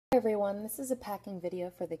Hi everyone, this is a packing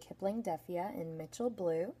video for the Kipling Defea in Mitchell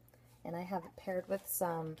Blue, and I have it paired with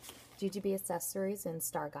some JuJuBe Accessories in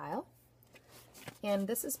Stargyle. And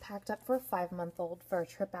this is packed up for a 5-month-old for a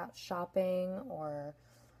trip out shopping or,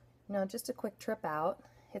 just a quick trip out.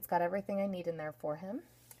 It's got everything I need in there for him.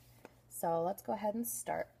 So let's go ahead and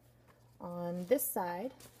start. On this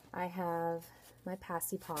side, I have my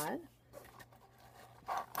Passy Pod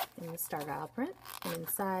in the Stargyle print, and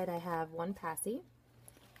inside I have one Passy.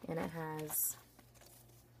 And it has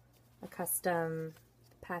a custom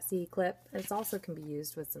Passy clip. It also can be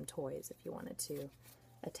used with some toys if you wanted to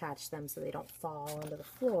attach them so they don't fall onto the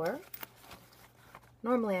floor.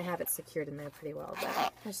 Normally I have it secured in there pretty well, but I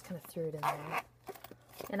just kind of threw it in there.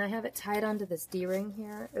 And I have it tied onto this D-ring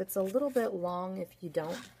here. It's a little bit long if you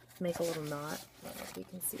don't make a little knot. I don't know if you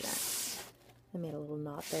can see that. I made a little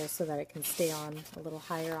knot there so that it can stay on a little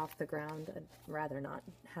higher off the ground. I'd rather not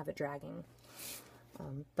have it dragging.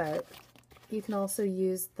 But you can also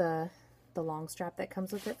use the long strap that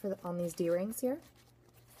comes with it on these D-rings here.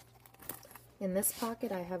 In this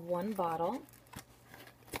pocket I have one bottle.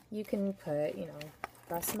 You can put,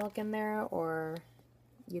 breast milk in there, or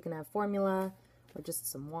you can have formula or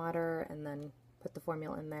just some water and then put the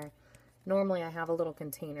formula in there. Normally I have a little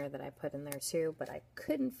container that I put in there too, but I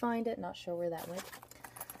couldn't find it, not sure where that went.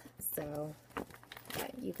 So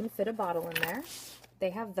you can fit a bottle in there. They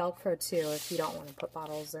have Velcro too if you don't want to put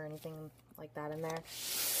bottles or anything like that in there.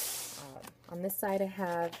 On this side I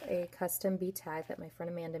have a custom B tag that my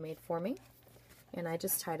friend Amanda made for me, and I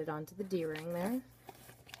just tied it onto the D-ring there.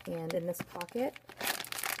 And in this pocket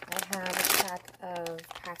I have a pack of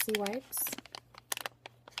Passy wipes,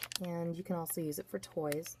 and you can also use it for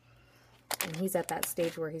toys. And he's at that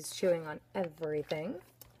stage where he's chewing on everything,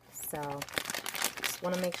 so just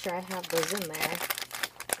want to make sure I have those in there.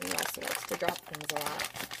 He also likes to drop things a lot.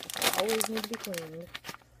 They always need to be cleaned.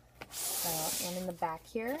 And in the back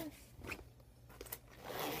here,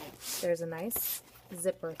 there's a nice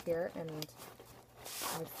zipper here, and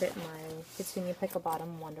I fit my Petunia Pickle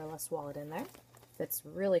Bottom Wanderlust wallet in there. Fits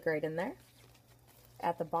really great in there.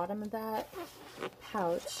 At the bottom of that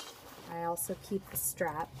pouch, I also keep the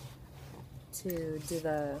strap to do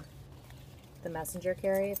the messenger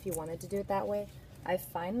carry if you wanted to do it that way. I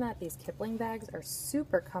find that these Kipling bags are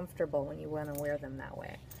super comfortable when you want to wear them that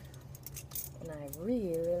way, and I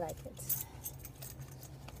really like it.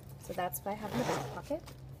 So that's what I have in the back pocket.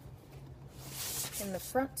 In the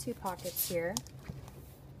front two pockets here,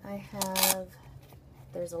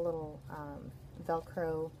 there's a little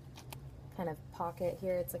Velcro kind of pocket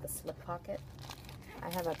here. It's like a slip pocket.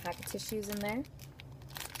 I have a pack of tissues in there.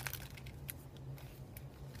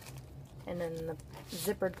 And then the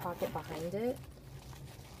zippered pocket behind it,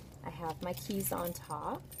 I have my keys on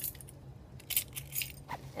top,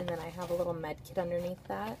 and then I have a little med kit underneath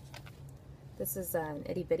that. This is an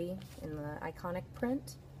itty bitty in the iconic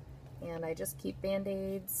print, and I just keep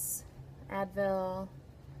Band-Aids, Advil,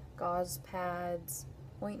 gauze pads,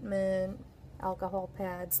 ointment, alcohol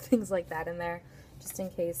pads, things like that in there, just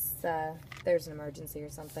in case there's an emergency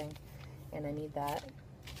or something and I need that.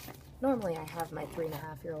 Normally I have my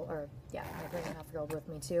 3.5-year-old with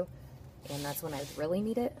me too, and that's when I really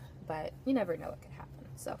need it, but you never know what could happen.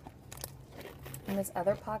 So in this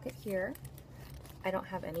other pocket here, I don't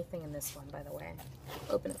have anything in this one, by the way.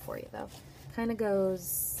 I'll open it for you though. Kind of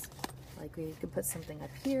goes like you could put something up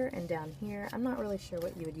here and down here. I'm not really sure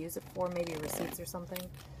what you would use it for, maybe receipts or something.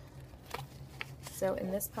 So in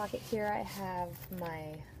this pocket here I have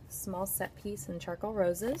my small set piece in charcoal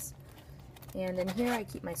roses, and in here I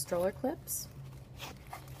keep my stroller clips.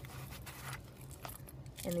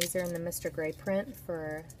 And these are in the Mr. Gray print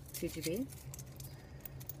for JuJuBe.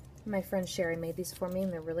 My friend Sherry made these for me,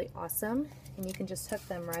 and they're really awesome. And you can just hook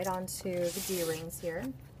them right onto the D-rings here.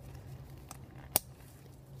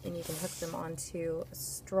 And you can hook them onto a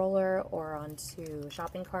stroller or onto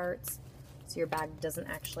shopping carts, so your bag doesn't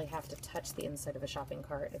actually have to touch the inside of a shopping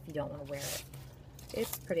cart if you don't want to wear it.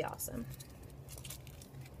 It's pretty awesome.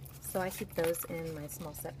 So I keep those in my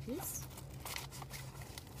small set piece,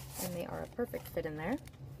 and they are a perfect fit in there.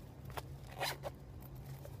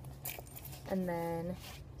 And then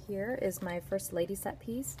here is my First Lady set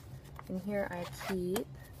piece, and here I keep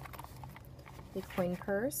the coin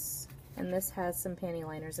purse, and this has some panty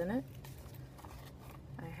liners in it.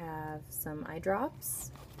 I have some eye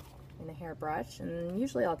drops and a hairbrush, and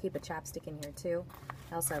usually I'll keep a chapstick in here too.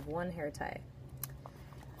 I also have one hair tie.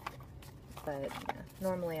 But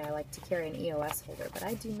normally I like to carry an EOS holder, but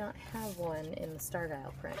I do not have one in the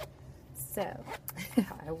Stargyle print, so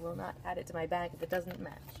I will not add it to my bag if it doesn't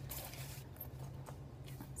match.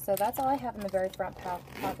 So that's all I have in the very front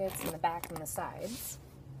pockets and the back and the sides.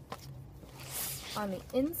 On the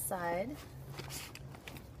inside,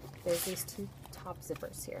 there's these two top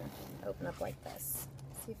zippers here. Open up like this.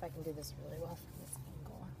 Let's see if I can do this really well from this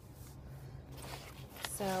angle.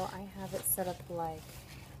 So I have it set up like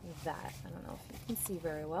that. I don't know if you can see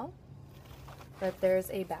very well. But there's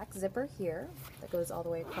a back zipper here that goes all the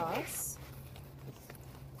way across.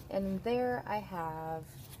 And there I have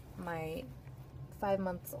my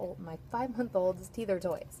 5-month-old's teether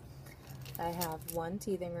toys. I have one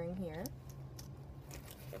teething ring here.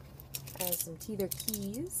 I have some teether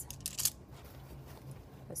keys.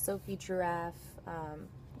 A Sophie giraffe,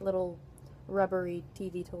 little rubbery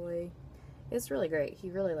teethy toy. It's really great. He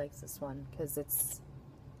really likes this one because it's,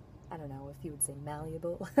 I don't know if you would say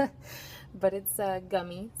malleable, but it's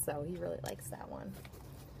gummy, so he really likes that one.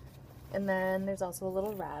 And then there's also a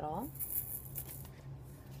little rattle.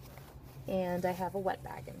 And I have a wet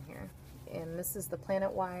bag in here. And this is the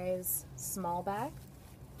Planet Wise small bag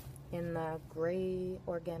in the gray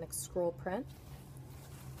organic scroll print.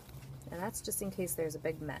 And that's just in case there's a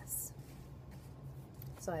big mess.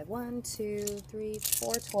 So I have 1, 2, 3,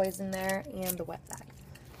 4 toys in there and the wet bag.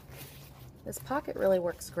 This pocket really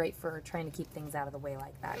works great for trying to keep things out of the way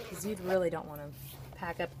like that, because you really don't want to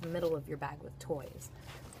pack up the middle of your bag with toys.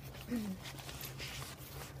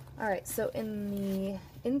 Alright, so in the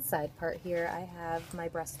inside part here I have my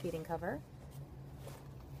breastfeeding cover,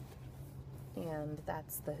 and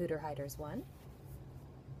that's the Hooter Hiders one.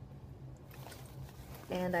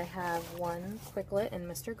 And I have one Quiklet in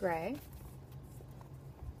Mr. Gray.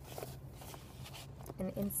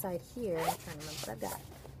 And inside here, I'm trying to remember what I've got.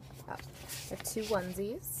 Oh, I have 2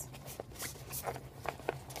 onesies.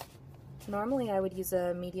 Normally I would use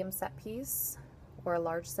a medium set piece or a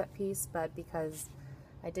large set piece, but because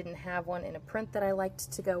I didn't have one in a print that I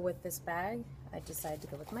liked to go with this bag, I decided to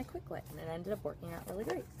go with my Quiklet, and it ended up working out really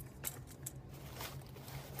great.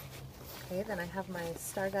 Okay, then I have my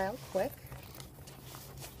Stargyle Quick.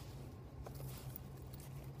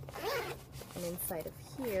 And inside of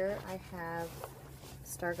here I have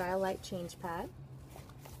Stargyle Light Change Pad.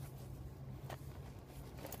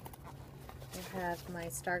 I have my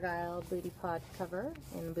Stargyle Booty Pod cover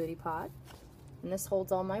in Booty Pod. And this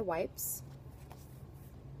holds all my wipes.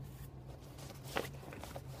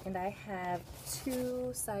 And I have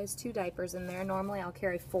 2 size 2 diapers in there. Normally I'll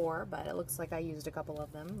carry 4, but it looks like I used a couple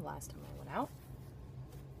of them last time I went out.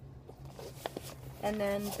 And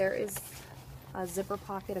then there is a zipper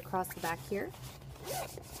pocket across the back here.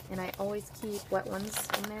 And I always keep wet ones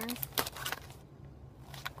in there.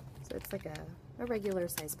 So it's like a regular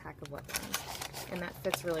size pack of wet ones. And that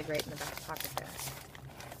fits really great in the back pocket there.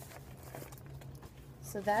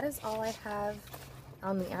 So that is all I have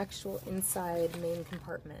on the actual inside main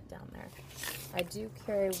compartment down there. I do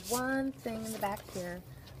carry one thing in the back here.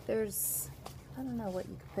 There's, I don't know what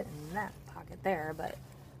you could put in that pocket there, but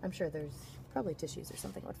I'm sure there's probably tissues or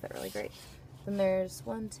something would fit really great. Then there's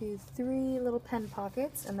 1, 2, 3 little pen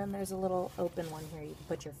pockets, and then there's a little open one here. You can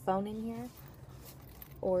put your phone in here,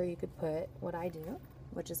 or you could put what I do,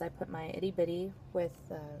 which is I put my itty bitty with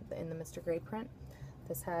in the Mr. Gray print.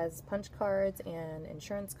 This has punch cards and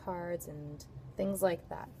insurance cards and things like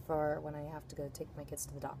that for when I have to go take my kids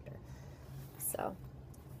to the doctor. So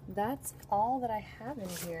that's all that I have in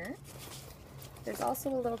here. There's also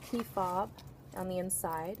a little key fob on the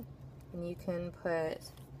inside, and you can put,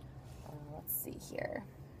 let's see here,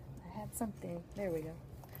 I had something, there we go.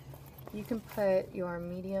 You can put your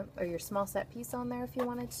medium or your small set piece on there if you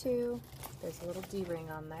wanted to. There's a little D-ring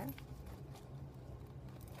on there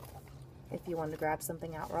if you wanted to grab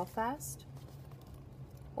something out real fast.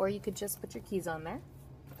 Or you could just put your keys on there.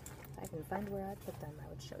 If I can find where I put them, I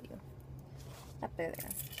would show you. Up there.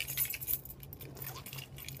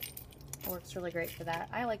 It works really great for that.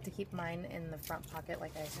 I like to keep mine in the front pocket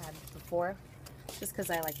like I had before, just because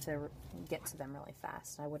I like to get to them really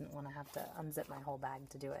fast. I wouldn't want to have to unzip my whole bag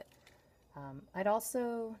to do it. I'd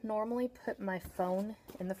also normally put my phone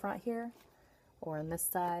in the front here, or on this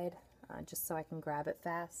side, just so I can grab it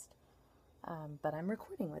fast. But I'm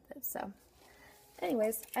recording with it, so.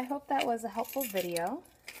 Anyways, I hope that was a helpful video,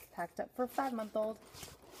 packed up for a 5-month-old.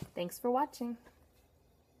 Thanks for watching.